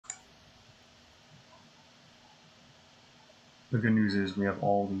The good news is we have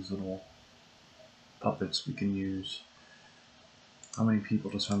all these little puppets we can use. How many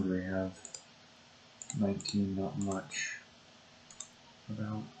people does Hungary have? 19, not much.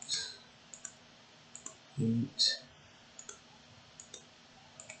 About 8.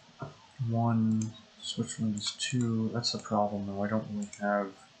 1. Switzerland is 2. That's the problem though. I don't really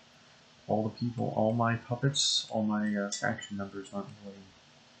have all the people, all my puppets, all my faction members aren't really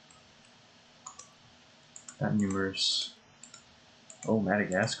that numerous. Oh,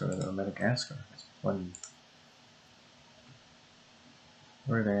 Madagascar though. Madagascar has plenty.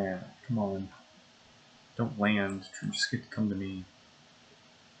 Where are they at? Come on. Don't land. Just get to come to me.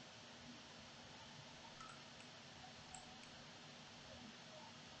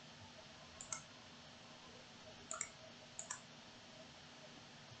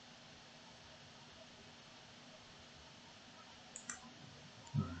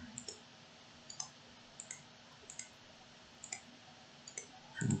 Alright.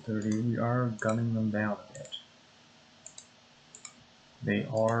 230. We are gunning them down a bit. They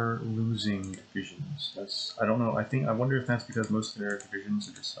are losing divisions. I don't know. I wonder if that's because most of their divisions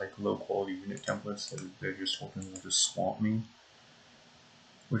are just like low quality unit templates that they're just hoping will just swamp me.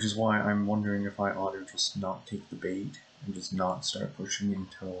 Which is why I'm wondering if I ought to just not take the bait and just not start pushing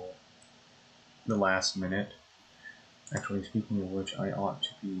until the last minute. Actually, speaking of which, I ought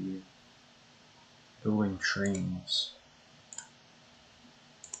to be building trains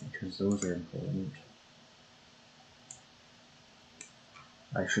because those are important.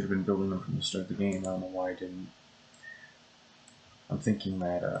 I should have been building them from the start of the game. I don't know why I didn't. I'm thinking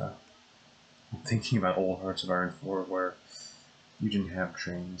about old Hearts of Iron 4 where you didn't have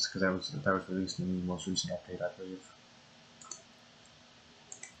trains because that was released in the most recent update, I believe.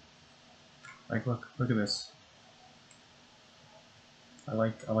 Like, look at this. I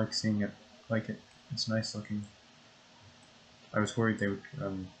like seeing it. Like it. It's nice looking. I was worried they would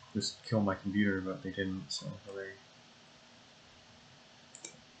just kill my computer, but they didn't. So hooray!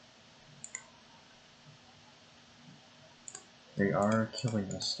 They are killing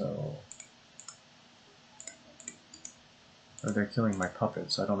us though. Or they're killing my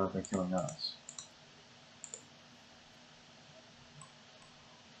puppets. I don't know if they're killing us.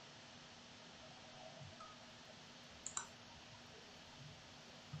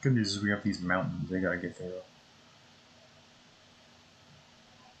 Good news is we have these mountains. They gotta get through.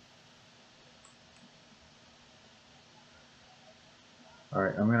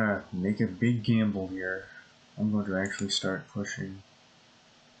 Alright, I'm gonna make a big gamble here. I'm going to actually start pushing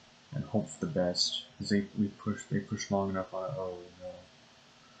and hope for the best. Because they push long enough on it. Oh no.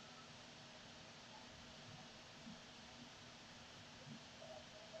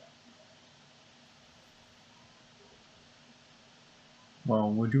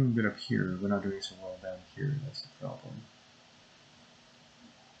 Well, we're doing good up here. We're not doing so well down here. That's the problem.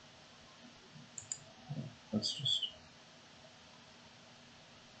 Let's just...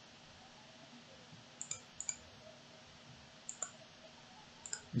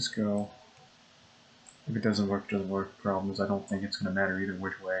 Just go. If it doesn't work, it doesn't work. Problem is, I don't think it's going to matter either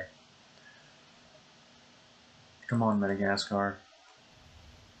which way. Come on, Madagascar.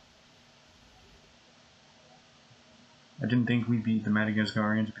 I didn't think we'd be the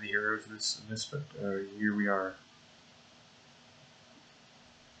Madagascarians to be the heroes of this, but here we are.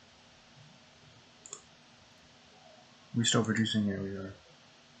 We're still producing, here we are.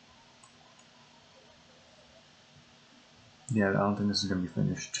 Yeah, I don't think this is going to be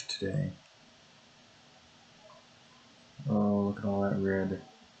finished today. Oh, look at all that red.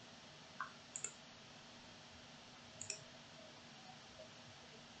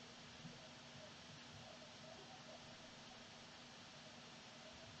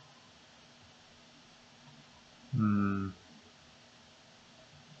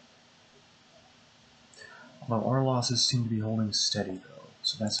 Well, our losses seem to be holding steady though,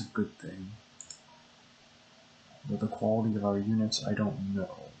 so that's a good thing. But the quality of our units, I don't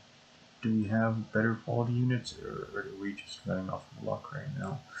know. Do we have better quality units, or are we just running off of luck right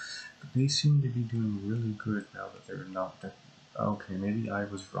now? But they seem to be doing really good now that they're not that... Okay, maybe I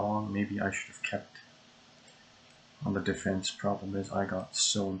was wrong. Maybe I should have kept on the defense. Problem is, I got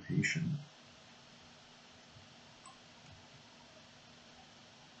so impatient.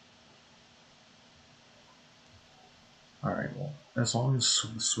 Alright, well, as long as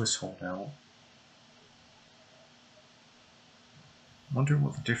the Swiss hold out. I wonder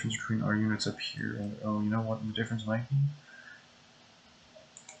what the difference between our units up here and... Oh, you know what the difference might be?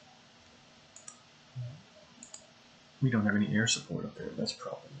 We don't have any air support up there. That's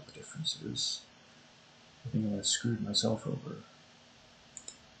probably what the difference is. I think I screwed myself over.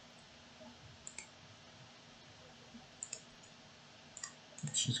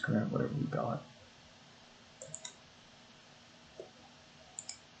 Let's just grab whatever we got.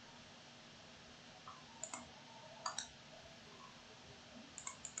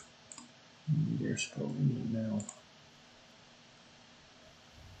 Need air support, we need now.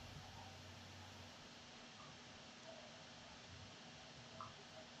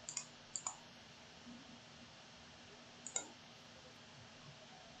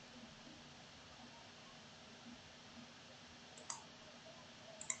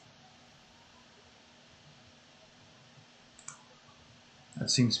 That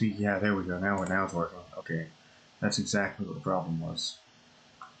seems to be, yeah, there we go. Now it's working. Okay, that's exactly what the problem was.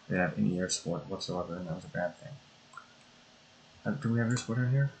 They didn't have any air support whatsoever, and that was a bad thing. Do we have air support in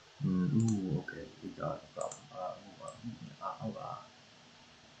here? Ooh, okay, we got a problem.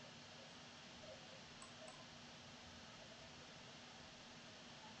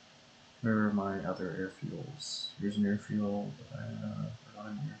 Where are my other airfields? Here's an airfield. Do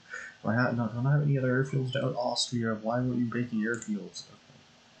I don't have any other airfields down in Austria. Why were you making airfields? Okay.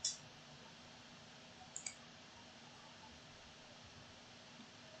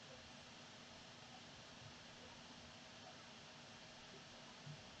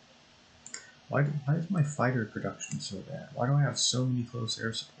 Why is my fighter production so bad? Why do I have so many close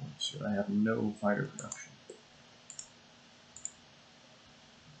air supports? I have no fighter production.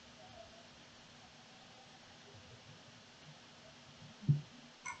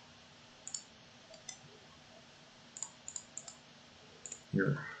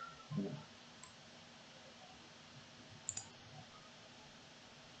 Here. Yeah.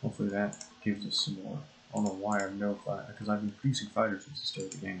 Hopefully that gives us some more. I don't know why I have no fighter, because I've been producing fighters since the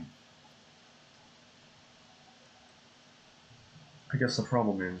start of the game. I guess the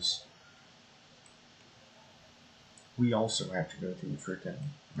problem is we also have to go through the freaking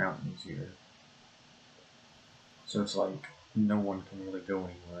mountains here. So it's like no one can really go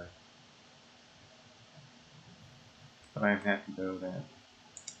anywhere. But I am happy though that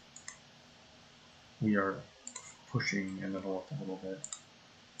we are pushing in the north a little bit.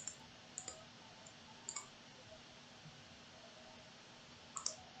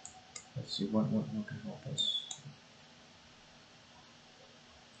 Let's see what can help us.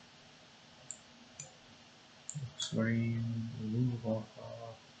 Extreme remove off.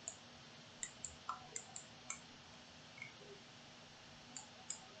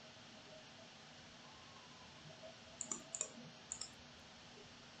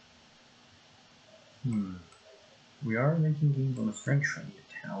 We are making gains on the French front.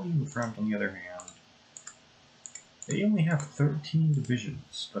 The Italian front, on the other hand, they only have 13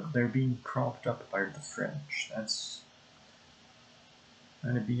 divisions, but they're being propped up by the French. That's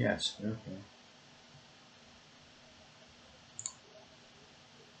kind of BS, but okay.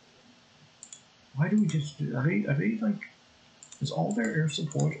 Why do we just do? Are they like? Is all their air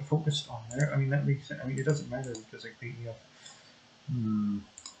support focused on there? I mean, that makes sense. I mean, it doesn't matter because like they have.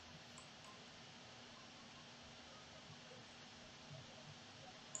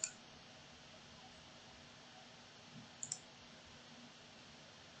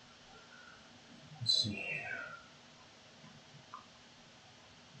 Let's see.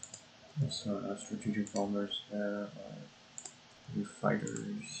 So strategic bombers there, new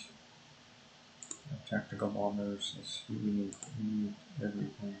fighters, tactical bombers. We need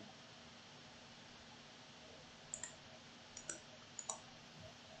everything.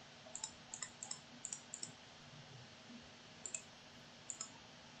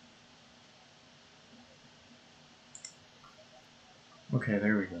 Okay,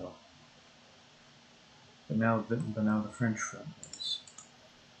 there we go. But now the French front is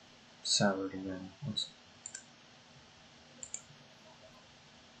soured again.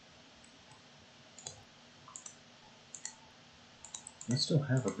 I still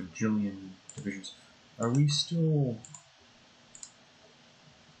have a bajillion divisions. Are we still?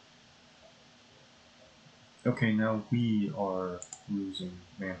 Okay, now we are losing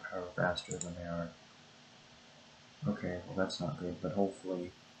manpower faster than they are. Okay, well that's not good, but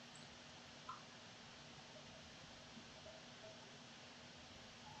hopefully.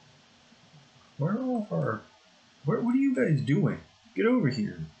 Where are all of our? What are you guys doing? Get over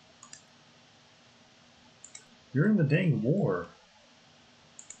here. You're in the dang war.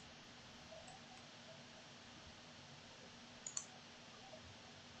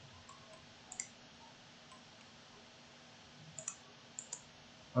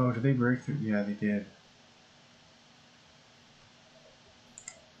 Oh, did they break through? Yeah, they did.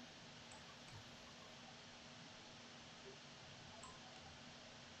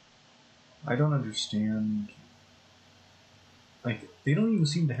 I don't understand. Like, they don't even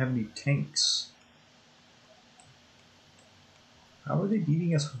seem to have any tanks. How are they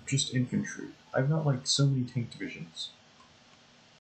beating us with just infantry? I've got like so many tank divisions.